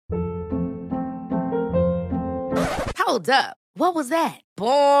Hold up. What was that?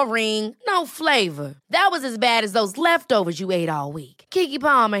 Boring. No flavor. That was as bad as those leftovers you ate all week. Keke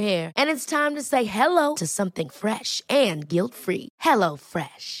Palmer here, and it's time to say hello to something fresh and guilt-free. Hello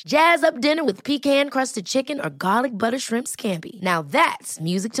Fresh. Jazz up dinner with pecan-crusted chicken or garlic butter shrimp scampi. Now that's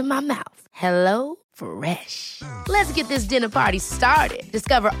music to my mouth. Hello Fresh. Let's get this dinner party started.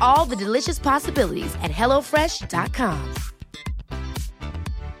 Discover all the delicious possibilities at hellofresh.com.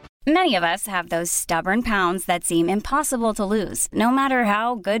 Many of us have those stubborn pounds that seem impossible to lose, no matter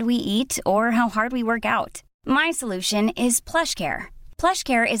how good we eat or how hard we work out. My solution is PlushCare.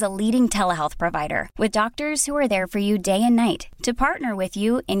 PlushCare is a leading telehealth provider with doctors who are there for you day and night to partner with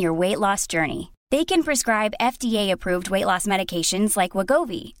you in your weight loss journey. They can prescribe FDA-approved weight loss medications like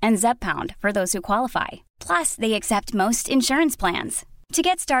Wegovy and Zepbound for those who qualify. Plus, they accept most insurance plans. To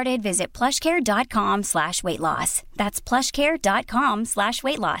get started, visit plushcare.com/weightloss. That's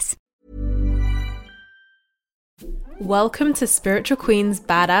plushcare.com/weightloss. Welcome to Spiritual Queen's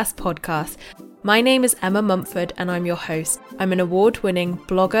Badass Podcast. My name is Emma Mumford and I'm your host. I'm an award-winning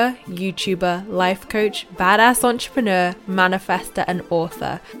blogger, YouTuber, life coach, badass entrepreneur, manifester, and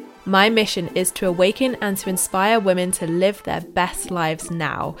author. My mission is to awaken and to inspire women to live their best lives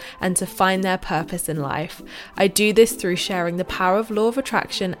now and to find their purpose in life. I do this through sharing the power of law of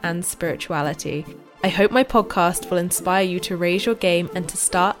attraction and spirituality. I hope my podcast will inspire you to raise your game and to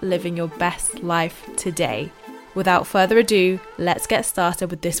start living your best life today. Without further ado, let's get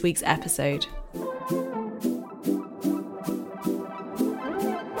started with this week's episode.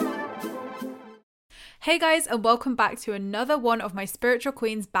 Hey guys, and welcome back to another one of my Spiritual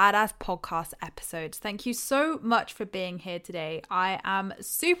Queen's Badass Podcast episodes. Thank you so much for being here today. I am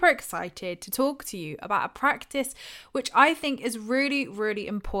super excited to talk to you about a practice which I think is really, really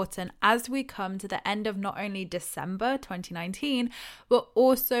important as we come to the end of not only December 2019, but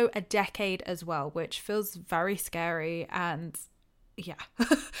also a decade as well, which feels very scary. And yeah,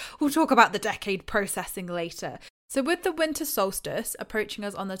 we'll talk about the decade processing later. So with the winter solstice approaching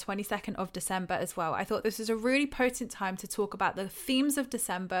us on the 22nd of December as well, I thought this is a really potent time to talk about the themes of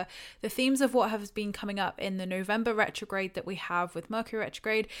December, the themes of what has been coming up in the November retrograde that we have with Mercury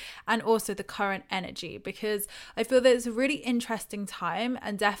retrograde, and also the current energy, because I feel that it's a really interesting time,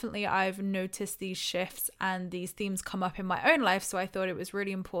 and definitely I've noticed these shifts and these themes come up in my own life. So I thought it was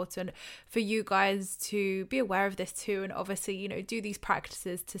really important for you guys to be aware of this too, and obviously, you know, do these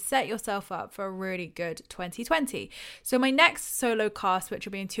practices to set yourself up for a really good 2020. So my next solo cast, which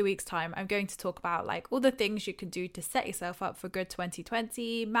will be in 2 weeks' time, I'm going to talk about like all the things you can do to set yourself up for good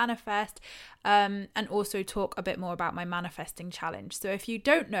 2020, manifest, and also talk a bit more about my manifesting challenge. So if you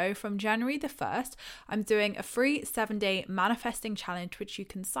don't know, from January the 1st, I'm doing a free 7-day manifesting challenge, which you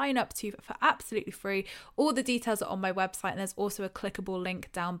can sign up to for absolutely free. All the details are on my website, and there's also a clickable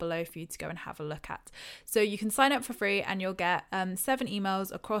link down below for you to go and have a look at. So you can sign up for free and you'll get 7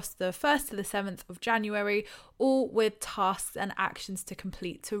 emails across the 1st to the 7th of January, all with tasks and actions to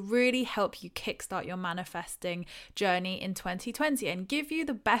complete to really help you kickstart your manifesting journey in 2020 and give you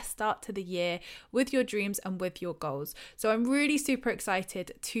the best start to the year with your dreams and with your goals. So I'm really super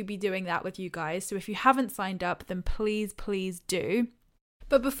excited to be doing that with you guys. So if you haven't signed up, then please do.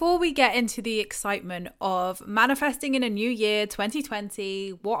 But before we get into the excitement of manifesting in a new year,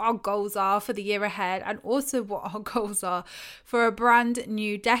 2020, what our goals are for the year ahead, and also what our goals are for a brand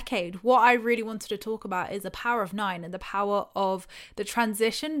new decade, what I really wanted to talk about is the power of 9 and the power of the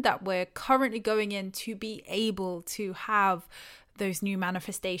transition that we're currently going in to be able to have those new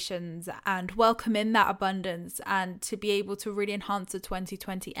manifestations and welcome in that abundance and to be able to really enhance the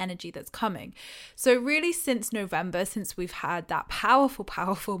 2020 energy that's coming. So really since November, since we've had that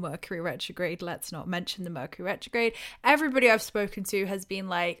powerful Mercury retrograde, let's not mention the Mercury retrograde, everybody I've spoken to has been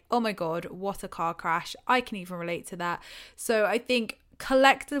like, oh my God, what a car crash. I can even relate to that. So I think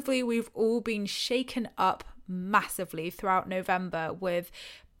collectively we've all been shaken up massively throughout November with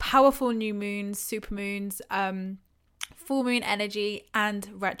powerful new moons, supermoons, full moon energy, and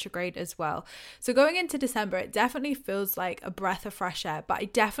retrograde as well. So going into December, it definitely feels like a breath of fresh air, but I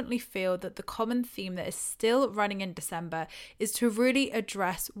definitely feel that the common theme that is still running in December is to really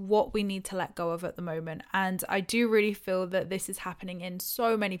address what we need to let go of at the moment. And I do really feel that this is happening in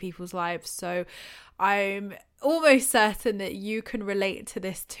so many people's lives. So I'm almost certain that you can relate to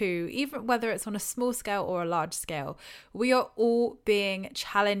this too, even whether it's on a small scale or a large scale. We are all being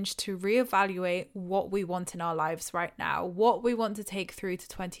challenged to reevaluate what we want in our lives right now, what we want to take through to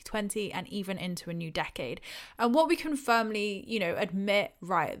 2020 and even into a new decade, and what we can firmly, admit,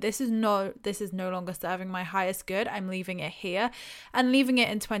 right, this is no longer serving my highest good. I'm leaving it here and leaving it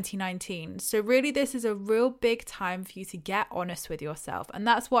in 2019. So really, this is a real big time for you to get honest with yourself, and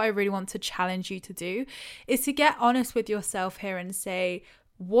that's what I really want to challenge you to do, is to to get honest with yourself here and say,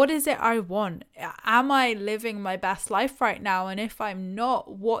 what is it I want? Am I living my best life right now? And if I'm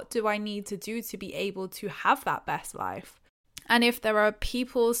not, what do I need to do to be able to have that best life? And if there are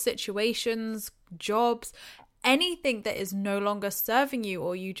people, situations, jobs, anything that is no longer serving you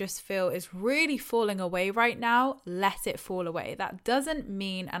or you just feel is really falling away right now, let it fall away. That doesn't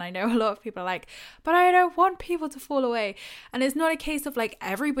mean, and I know a lot of people are like, but I don't want people to fall away. And it's not a case of like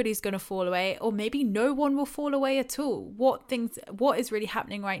everybody's going to fall away, or maybe no one will fall away at all. What is really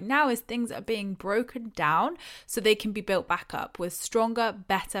happening right now is things are being broken down so they can be built back up with stronger,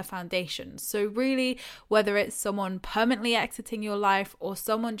 better foundations. So really, whether it's someone permanently exiting your life or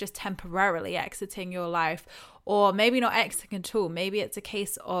someone just temporarily exiting your life, or maybe not exiting at all. Maybe it's a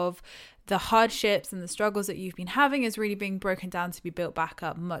case of the hardships and the struggles that you've been having is really being broken down to be built back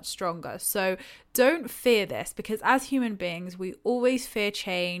up much stronger. So don't fear this, because as human beings, we always fear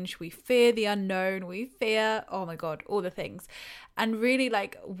change. We fear the unknown. We fear, oh my God, all the things. And really,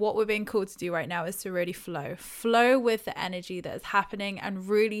 like, what we're being called to do right now is to really flow with the energy that is happening and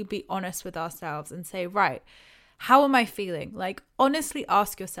really be honest with ourselves and say, right, how am I feeling? Like, honestly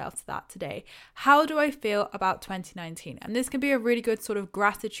ask yourself that today. How do I feel about 2019? And this can be a really good sort of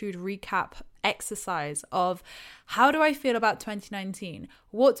gratitude recap exercise of, how do I feel about 2019?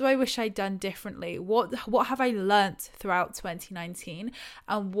 What do I wish I'd done differently? What have I learnt throughout 2019?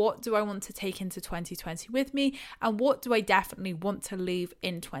 And what do I want to take into 2020 with me? And what do I definitely want to leave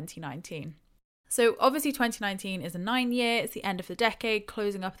in 2019? So obviously 2019 is a 9 year, it's the end of the decade,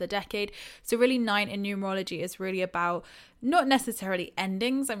 closing up the decade. So really 9 in numerology is really about not necessarily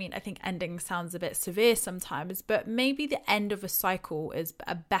endings. I mean, I think ending sounds a bit severe sometimes, but maybe the end of a cycle is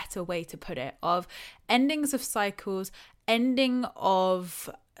a better way to put it, of endings of cycles, ending of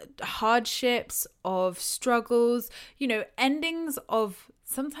hardships, of struggles, endings of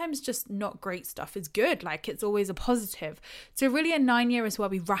sometimes just not great stuff is good. Like, it's always a positive. So really a 9 year is where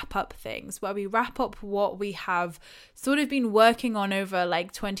we wrap up things, where we wrap up what we have sort of been working on over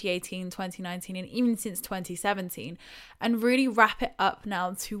like 2018, 2019, and even since 2017, and really wrap it up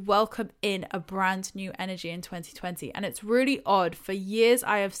now to welcome in a brand new energy in 2020. And it's really odd. For years,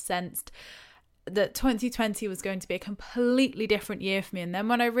 I have sensed that 2020 was going to be a completely different year for me. And then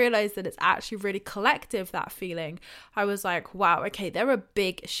when I realized that it's actually really collective, that feeling, I was like, wow, okay, there are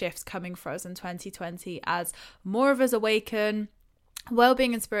big shifts coming for us in 2020 as more of us awaken.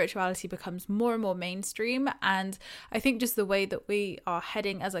 Well-being and spirituality becomes more and more mainstream, and I think just the way that we are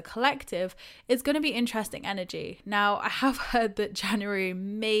heading as a collective is going to be interesting energy. Now, I have heard that January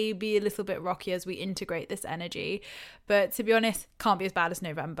may be a little bit rocky as we integrate this energy, but to be honest, can't be as bad as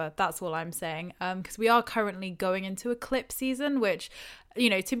November. That's all I'm saying, because we are currently going into eclipse season, which,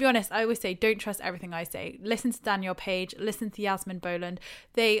 to be honest, I always say, don't trust everything I say. Listen to Danielle Page, listen to Yasmin Boland.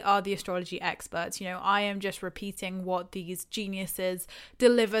 They are the astrology experts. I am just repeating what these geniuses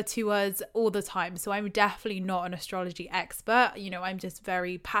deliver to us all the time. So I'm definitely not an astrology expert. I'm just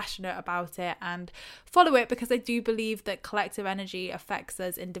very passionate about it and follow it because I do believe that collective energy affects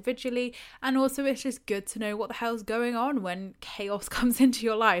us individually. And also it's just good to know what the hell's going on when chaos comes into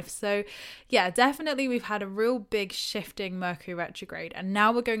your life. So yeah, definitely we've had a real big shifting Mercury retrograde. And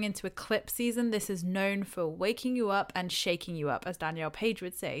now we're going into eclipse season. This is known for waking you up and shaking you up, as Danielle Page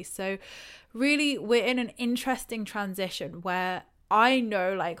would say. So really, we're in an interesting transition where I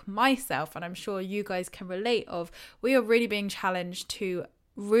know, like myself, and I'm sure you guys can relate, of we are really being challenged to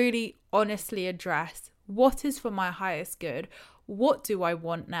really honestly address what is for my highest good, what do I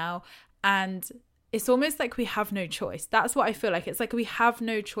want now, and it's almost like we have no choice. That's what I feel like. It's like we have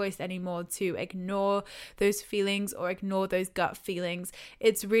no choice anymore to ignore those feelings or ignore those gut feelings.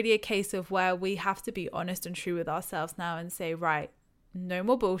 It's really a case of where we have to be honest and true with ourselves now and say, right, no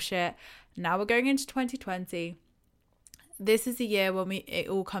more bullshit. Now we're going into 2020. This is the year when it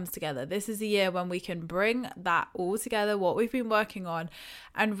all comes together. This is the year when we can bring that all together, what we've been working on,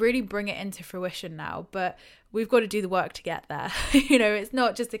 and really bring it into fruition now. But we've got to do the work to get there. It's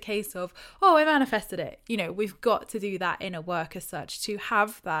not just a case of, oh, I manifested it. We've got to do that inner work as such to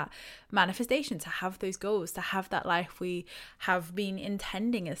have that manifestation, to have those goals, to have that life we have been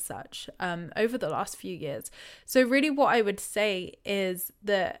intending as such over the last few years. So really what I would say is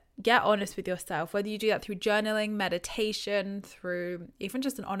that get honest with yourself, whether you do that through journaling, meditation, through even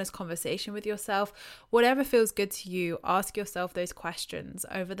just an honest conversation with yourself, whatever feels good to you, ask yourself those questions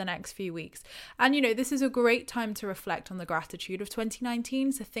over the next few weeks. And this is a great time to reflect on the gratitude of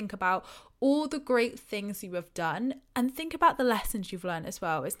 2019, to think about all the great things you have done and think about the lessons you've learned as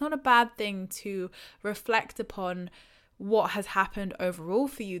well. It's not a bad thing to reflect upon what has happened overall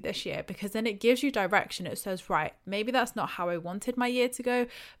for you this year, because then it gives you direction. It says, right, maybe that's not how I wanted my year to go,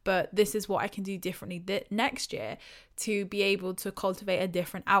 but this is what I can do differently next year to be able to cultivate a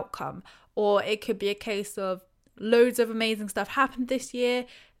different outcome. Or it could be a case of loads of amazing stuff happened this year.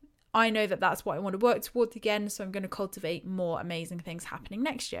 I know that that's what I want to work towards again, so I'm going to cultivate more amazing things happening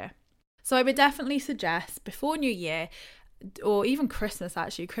next year. So I would definitely suggest before New Year, or even Christmas,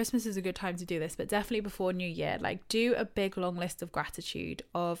 actually. Christmas is a good time to do this, but definitely before New Year, like do a big long list of gratitude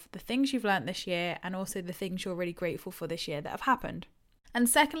of the things you've learned this year and also the things you're really grateful for this year that have happened. And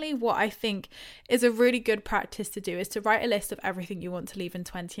secondly, what I think is a really good practice to do is to write a list of everything you want to leave in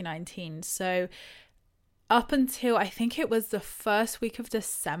 2019. So up until I think it was the first week of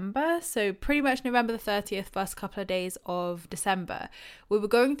December, so pretty much November the 30th, first couple of days of December, we were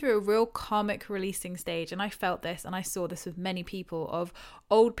going through a real karmic releasing stage. And I felt this, and I saw this with many people, of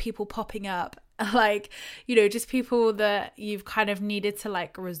old people popping up, like, you know, just people that you've kind of needed to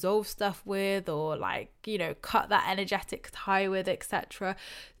like resolve stuff with, or like, you know, cut that energetic tie with, etc.,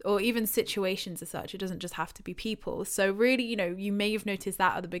 or even situations as such. It doesn't just have to be people. So really, you know, you may have noticed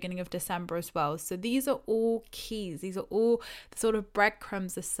that at the beginning of December as well. So these are all keys. These are all the sort of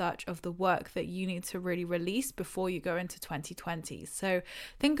breadcrumbs as such of the work that you need to really release before you go into 2020. So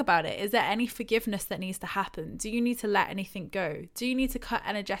think about it. Is there any forgiveness that needs to happen? Do you need to let anything go? Do you need to cut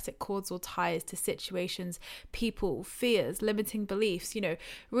energetic cords or ties to situations, people, fears, limiting beliefs? You know,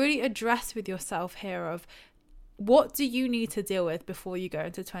 really address with yourself here of what do you need to deal with before you go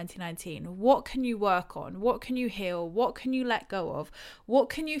into 2019? What can you work on? What can you heal? What can you let go of? What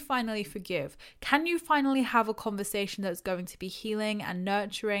can you finally forgive? Can you finally have a conversation that's going to be healing and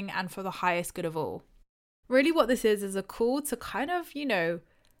nurturing and for the highest good of all? Really what this is a call to kind of, you know,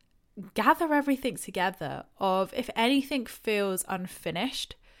 gather everything together of if anything feels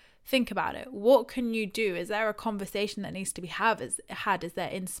unfinished, think about it. What can you do? Is there a conversation that needs to be had? Is there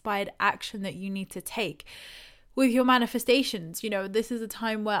inspired action that you need to take? With your manifestations, you know, this is a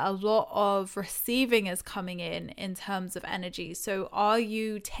time where a lot of receiving is coming in terms of energy. So are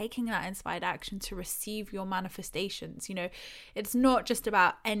you taking that inspired action to receive your manifestations? You know, it's not just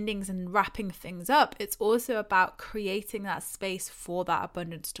about endings and wrapping things up. It's also about creating that space for that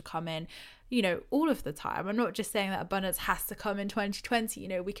abundance to come in, you know, all of the time. I'm not just saying that abundance has to come in 2020. You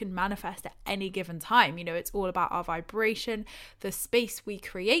know, we can manifest at any given time. You know, it's all about our vibration, the space we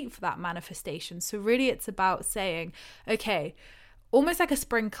create for that manifestation. So really it's about saying, okay, almost like a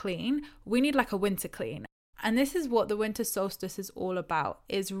spring clean, we need like a winter clean. And this is what the winter solstice is all about,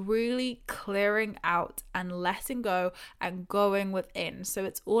 is really clearing out and letting go and going within. So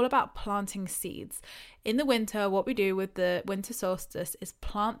it's all about planting seeds. In the winter, what we do with the winter solstice is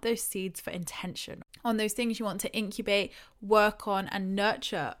plant those seeds for intention on those things you want to incubate, work on, and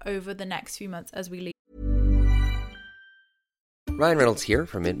nurture over the next few months as we leave. Ryan Reynolds here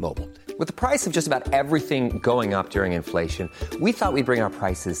from Mint Mobile. With the price of just about everything going up during inflation, we thought we'd bring our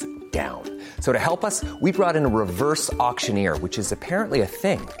prices down. So to help us, we brought in a reverse auctioneer, which is apparently a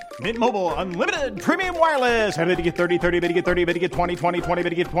thing. Mint Mobile Unlimited Premium Wireless. How to get 30, 30, bit to get 30, bit to get 20, 20, 20, bit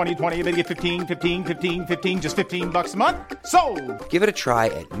to get 20, 20, bit to get 15, 15, 15, 15, just $15 a month? Sold! Give it a try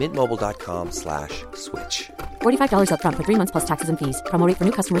at mintmobile.com/switch. $45 up front for 3 months plus taxes and fees. Promo rate for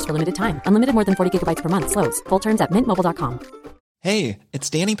new customers for limited time. Unlimited more than 40 gigabytes per month. Slows full terms at mintmobile.com. Hey, it's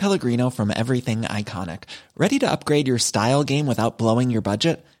Danny Pellegrino from Everything Iconic. Ready to upgrade your style game without blowing your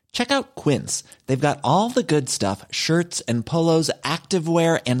budget? Check out Quince. They've got all the good stuff, shirts and polos,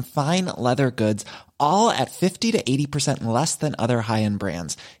 activewear, and fine leather goods, all at 50 to 80% less than other high-end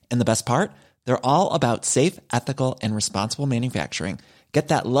brands. And the best part? They're all about safe, ethical, and responsible manufacturing. Get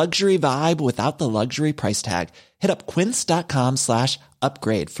that luxury vibe without the luxury price tag. Hit up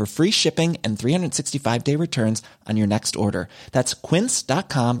quince.com/upgrade for free shipping and 365-day returns on your next order. That's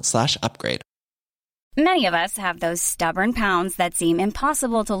quince.com/upgrade. Many of us have those stubborn pounds that seem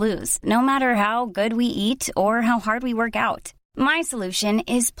impossible to lose, no matter how good we eat or how hard we work out. My solution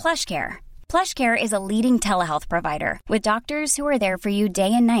is PlushCare. PlushCare is a leading telehealth provider with doctors who are there for you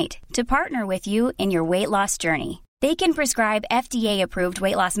day and night to partner with you in your weight loss journey. They can prescribe FDA-approved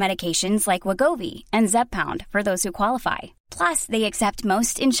weight loss medications like Wegovy and Zepbound for those who qualify. Plus, they accept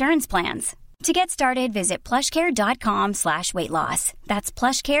most insurance plans. To get started, visit plushcare.com/weightloss. That's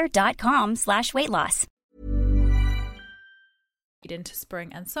plushcare.com/weightloss. Into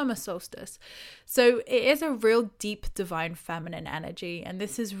spring and summer solstice. So it is a real deep divine feminine energy, and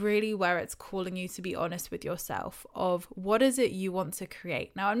this is really where it's calling you to be honest with yourself of what is it you want to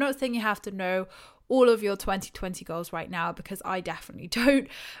create. Now, I'm not saying you have to know all of your 2020 goals right now, because I definitely don't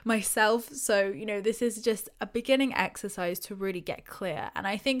myself. So, you know, this is just a beginning exercise to really get clear. And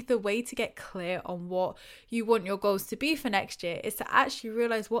I think the way to get clear on what you want your goals to be for next year is to actually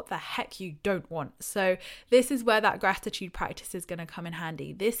realize what the heck you don't want. So this is where that gratitude practice is going to come in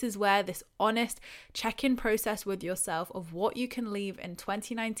handy. This is where this honest check-in process with yourself of what you can leave in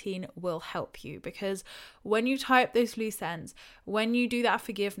 2019 will help you. Because when you tie up those loose ends, when you do that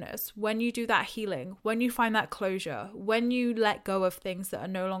forgiveness, when you do that healing, when you find that closure, when you let go of things that are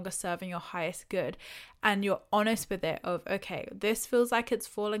no longer serving your highest good, and you're honest with it of, okay, this feels like it's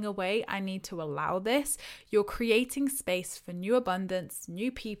falling away, I need to allow this, you're creating space for new abundance,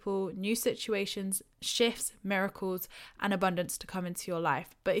 new people, new situations, shifts, miracles, and abundance to come into your life.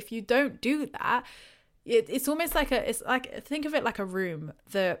 But if you don't do that, it's almost like think of it like a room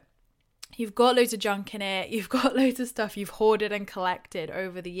that you've got loads of junk in it, you've got loads of stuff you've hoarded and collected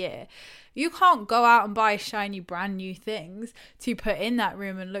over the year. You can't go out and buy shiny brand new things to put in that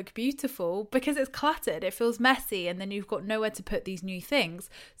room and look beautiful, because it's cluttered, it feels messy, and then you've got nowhere to put these new things.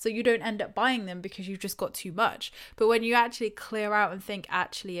 So you don't end up buying them because you've just got too much. But when you actually clear out and think,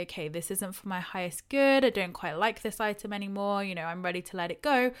 actually, okay, this isn't for my highest good, I don't quite like this item anymore, you know, I'm ready to let it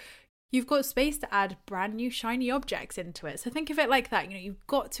go, you've got space to add brand new shiny objects into it. So think of it like that. You know, you've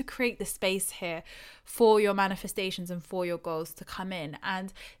got to create the space here for your manifestations and for your goals to come in.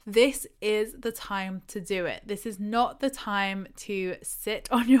 And this is the time to do it. This is not the time to sit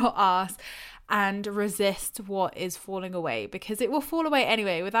on your ass and resist what is falling away, because it will fall away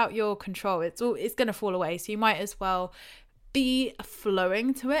anyway without your control. It's going to fall away. So you might as well be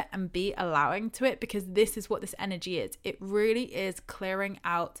flowing to it and be allowing to it, because this is what this energy is. It really is clearing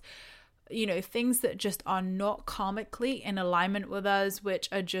out, you know, things that just are not karmically in alignment with us, which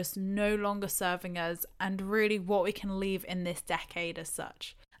are just no longer serving us, and really what we can leave in this decade as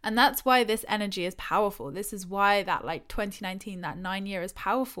such. And that's why this energy is powerful. This is why that 2019, that 9-year is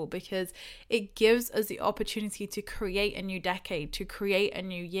powerful, because it gives us the opportunity to create a new decade, to create a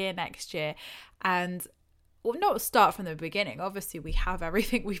new year next year, and not start from the beginning. Obviously we have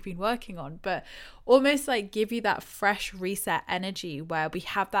everything we've been working on, but almost give you that fresh reset energy where we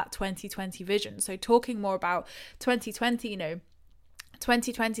have that 2020 vision. So talking more about 2020, you know,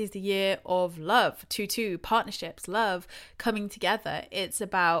 2020 is the year of love, partnerships, love coming together. It's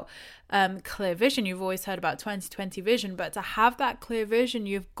about clear vision. You've always heard about 2020 vision, but to have that clear vision,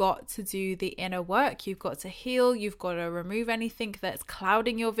 you've got to do the inner work. You've got to heal. You've got to remove anything that's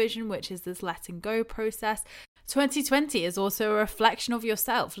clouding your vision, which is this letting go process. 2020 is also a reflection of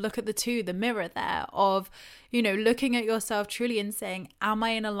yourself. Look at the mirror there of, you know, looking at yourself truly and saying, am I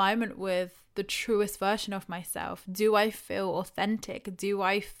in alignment with the truest version of myself? Do I feel authentic? Do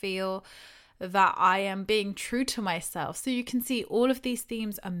I feel that I am being true to myself? So you can see all of these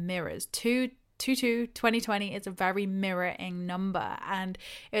themes are mirrors. 2020 is a very mirroring number, and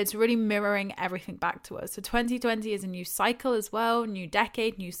it's really mirroring everything back to us. So 2020 is a new cycle as well, new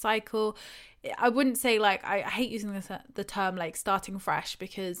decade, new cycle. I wouldn't say I hate using the term starting fresh,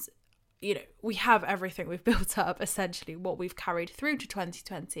 because you know, we have everything we've built up, essentially what we've carried through to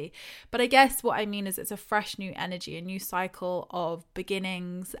 2020. But I guess what I mean is it's a fresh new energy, a new cycle of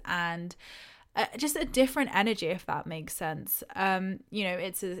beginnings, and just a different energy, if that makes sense. You know,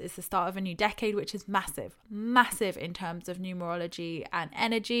 it's the start of a new decade, which is massive in terms of numerology and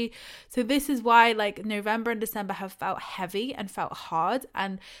energy. So this is why November and December have felt heavy and felt hard,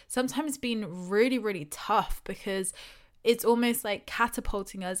 and sometimes been really, really tough, because it's almost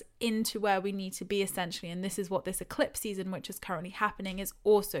catapulting us into where we need to be, essentially. And this is what this eclipse season, which is currently happening, is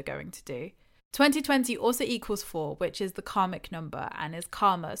also going to do. 2020 also equals 4, which is the karmic number and is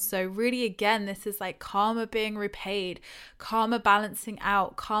karma. So really, again, this is karma being repaid, karma balancing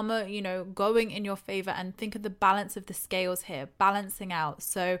out, karma, you know, going in your favor. And think of the balance of the scales here, balancing out.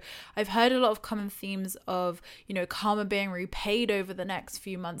 So I've heard a lot of common themes of, you know, karma being repaid over the next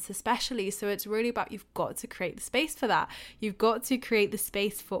few months, especially. So it's really about, you've got to create the space for that. You've got to create the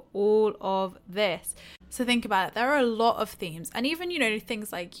space for all of this. So think about it. There are a lot of themes, and even, you know,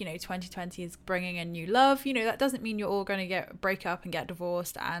 things like, you know, 2020 is bringing in new love. You know, that doesn't mean you're all going to break up and get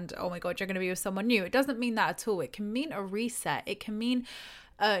divorced and, oh my God, you're going to be with someone new. It doesn't mean that at all. It can mean a reset. It can mean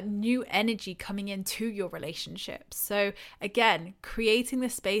a new energy coming into your relationship. So again, creating the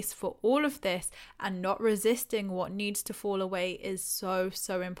space for all of this and not resisting what needs to fall away is so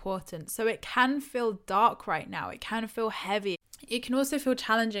important. So it can feel dark right now. It can feel heavy. It can also feel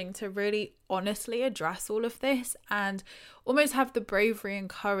challenging to really honestly address all of this and almost have the bravery and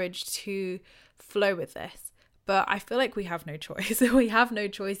courage to flow with this. But I feel like we have no choice. We have no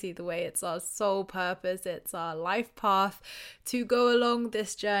choice either way. It's our sole purpose. It's our life path to go along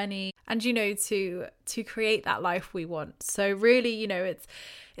this journey and, you know, to create that life we want. So really, you know,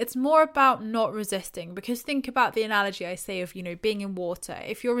 it's more about not resisting, because think about the analogy I say of, you know, being in water.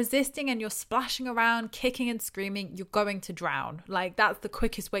 If you're resisting and you're splashing around, kicking and screaming, you're going to drown. Like, that's the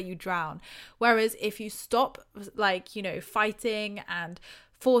quickest way you drown. Whereas if you stop, like, you know, fighting and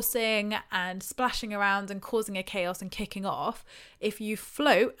forcing and splashing around and causing a chaos and kicking off, if you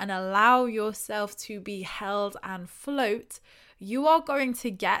float and allow yourself to be held and float, you are going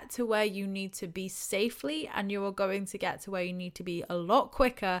to get to where you need to be safely, and you are going to get to where you need to be a lot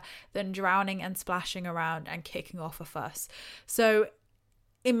quicker than drowning and splashing around and kicking off a fuss. So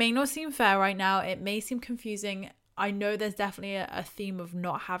it may not seem fair right now. It may seem confusing. I know there's definitely a theme of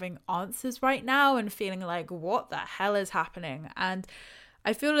not having answers right now and feeling like, what the hell is happening? And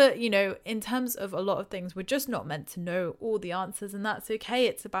I feel that, you know, in terms of a lot of things, we're just not meant to know all the answers, and that's okay.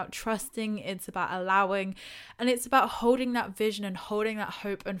 It's about trusting, it's about allowing, and it's about holding that vision and holding that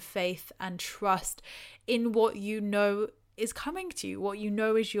hope and faith and trust in what you know is coming to you, what you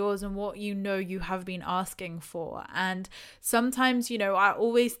know is yours, and what you know you have been asking for. And sometimes, you know, I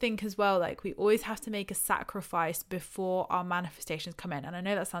always think as well, like, we always have to make a sacrifice before our manifestations come in. And I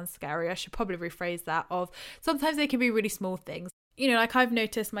know that sounds scary. I should probably rephrase that, of sometimes they can be really small things. You know, like, I've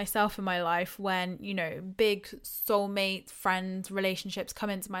noticed myself in my life when, you know, big soulmate, friend relationships come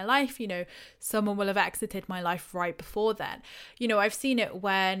into my life, you know, someone will have exited my life right before then. You know, I've seen it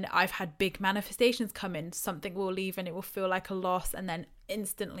when I've had big manifestations come in, something will leave and it will feel like a loss, and then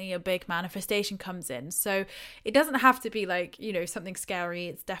instantly a big manifestation comes in. So it doesn't have to be like, you know, something scary.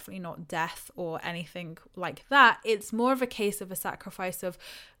 It's definitely not death or anything like that. It's more of a case of a sacrifice of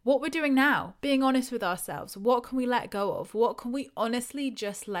what we're doing now, being honest with ourselves. What can we let go of? What can we honestly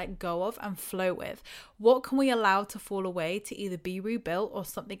just let go of and flow with? What can we allow to fall away to either be rebuilt or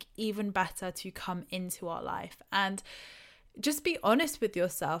something even better to come into our life? And just be honest with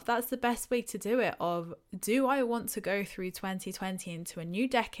yourself. That's the best way to do it. Of, do I want to go through 2020 into a new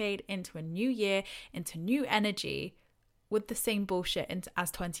decade, into a new year, into new energy with the same bullshit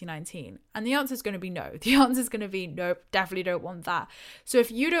as 2019? And the answer is going to be no. The answer is going to be nope, definitely don't want that. So if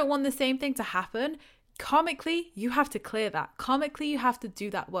you don't want the same thing to happen, karmically, you have to clear that. Karmically, you have to do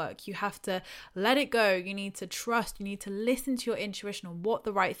that work. You have to let it go. You need to trust. You need to listen to your intuition on what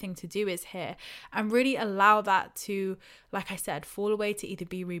the right thing to do is here, and really allow that to, like I said, fall away to either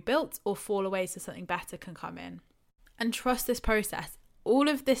be rebuilt or fall away so something better can come in. And trust this process. All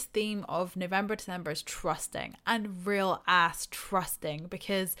of this theme of November, December is trusting, and real ass trusting,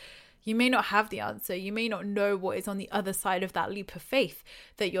 because you may not have the answer. You may not know what is on the other side of that leap of faith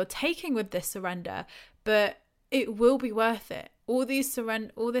that you're taking with this surrender, but it will be worth it. All this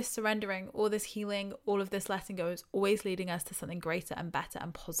surrendering, all this healing, all of this letting go is always leading us to something greater and better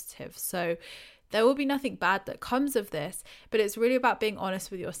and positive. So there will be nothing bad that comes of this, but it's really about being honest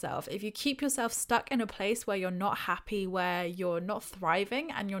with yourself. If you keep yourself stuck in a place where you're not happy, where you're not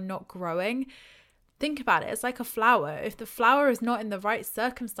thriving and you're not growing, think about it. It's like a flower. If the flower is not in the right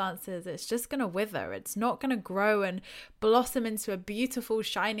circumstances, it's just going to wither. It's not going to grow and blossom into a beautiful,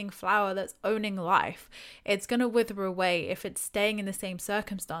 shining flower that's owning life. It's going to wither away if it's staying in the same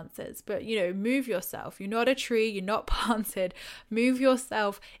circumstances. But, you know, move yourself. You're not a tree. You're not planted. Move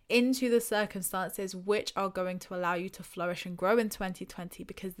yourself into the circumstances which are going to allow you to flourish and grow in 2020,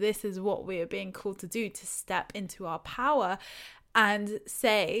 because this is what we are being called to do, to step into our power and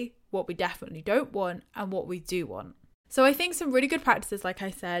say what we definitely don't want and what we do want. So I think some really good practices, like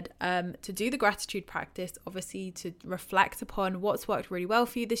I said, to do the gratitude practice, obviously to reflect upon what's worked really well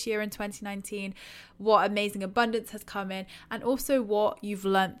for you this year in 2019, what amazing abundance has come in, and also what you've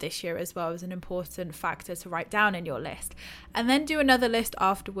learnt this year as well is an important factor to write down in your list. And then do another list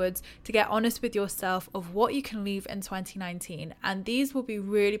afterwards to get honest with yourself of what you can leave in 2019. And these will be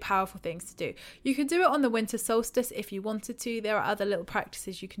really powerful things to do. You can do it on the winter solstice if you wanted to. There are other little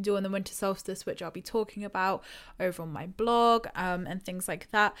practices you can do on the winter solstice, which I'll be talking about over on my blog and things like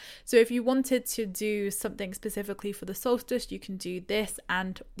that. So if you wanted to do something specifically for the solstice, you can do this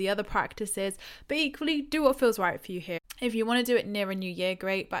and the other practices, but equally do what feels right for you here. If you want to do it near a new year,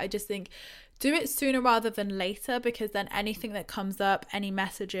 great, but I just think do it sooner rather than later, because then anything that comes up, any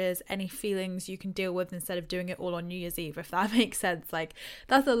messages, any feelings you can deal with instead of doing it all on New Year's Eve, if that makes sense. Like,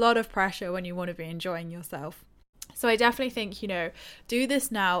 that's a lot of pressure when you want to be enjoying yourself. So I definitely think, you know, do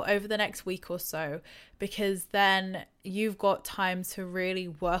this now over the next week or so, because then you've got time to really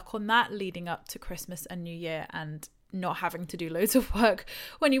work on that leading up to Christmas and New Year, and not having to do loads of work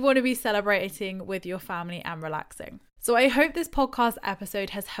when you want to be celebrating with your family and relaxing. So I hope this podcast episode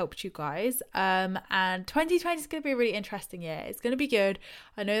has helped you guys. And 2020 is going to be a really interesting year. It's going to be good.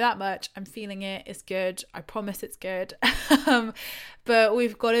 I know that much. I'm feeling it. It's good. I promise it's good. But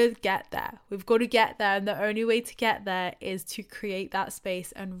we've got to get there. We've got to get there. And the only way to get there is to create that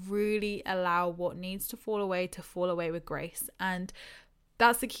space and really allow what needs to fall away with grace. And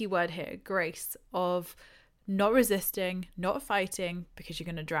that's the key word here, grace, of not resisting, not fighting, because you're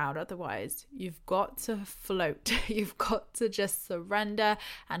going to drown otherwise. You've got to float. You've got to just surrender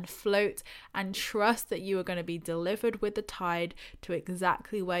and float and trust that you are going to be delivered with the tide to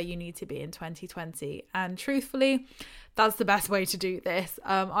exactly where you need to be in 2020. And truthfully, that's the best way to do this.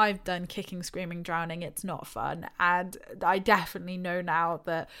 I've done kicking, screaming, drowning. It's not fun. And I definitely know now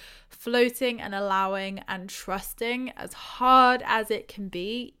that floating and allowing and trusting, as hard as it can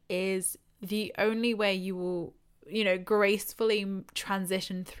be, is the only way you will, gracefully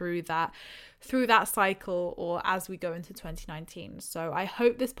transition through that cycle, or as we go into 2019. So I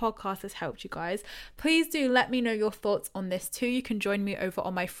hope this podcast has helped you guys. Please do let me know your thoughts on this too. You can join me over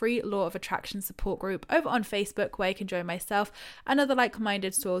on my free Law of Attraction support group over on Facebook, where you can join myself and other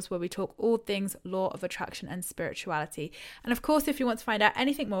like-minded souls where we talk all things Law of Attraction and spirituality. And of course, if you want to find out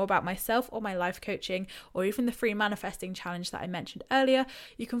anything more about myself or my life coaching, or even the free manifesting challenge that I mentioned earlier,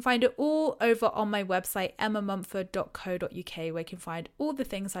 you can find it all over on my website, emmamumford.co.uk, where you can find all the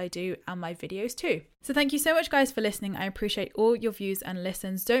things I do and my videos too. So thank you so much, guys, for listening. I appreciate all your views and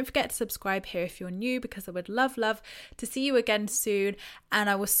listens. Don't forget to subscribe here if you're new, because I would love to see you again soon. And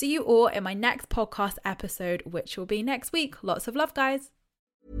I will see you all in my next podcast episode, which will be next week. Lots of love, guys.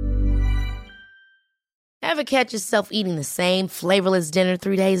 Ever catch yourself eating the same flavorless dinner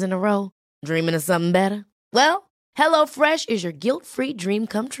 3 days in a row? Dreaming of something better? Well, HelloFresh is your guilt-free dream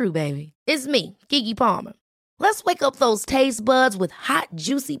come true, baby. It's me, Keke Palmer. Let's wake up those taste buds with hot,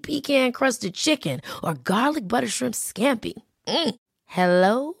 juicy pecan-crusted chicken or garlic butter shrimp scampi.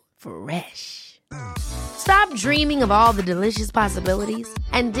 Hello Fresh. Stop dreaming of all the delicious possibilities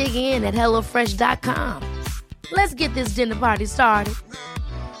and dig in at HelloFresh.com. Let's get this dinner party started.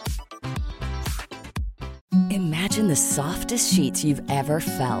 Imagine the softest sheets you've ever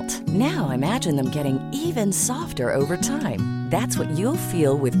felt. Now imagine them getting even softer over time. That's what you'll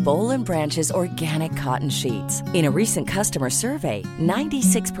feel with Boll & Branch's organic cotton sheets. In a recent customer survey,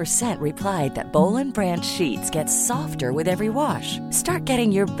 96% replied that Boll & Branch sheets get softer with every wash. Start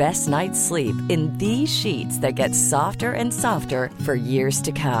getting your best night's sleep in these sheets that get softer and softer for years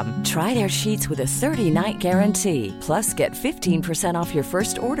to come. Try their sheets with a 30-night guarantee. Plus, get 15% off your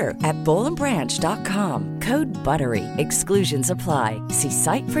first order at bollandbranch.com. Code BUTTERY. Exclusions apply. See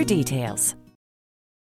site for details.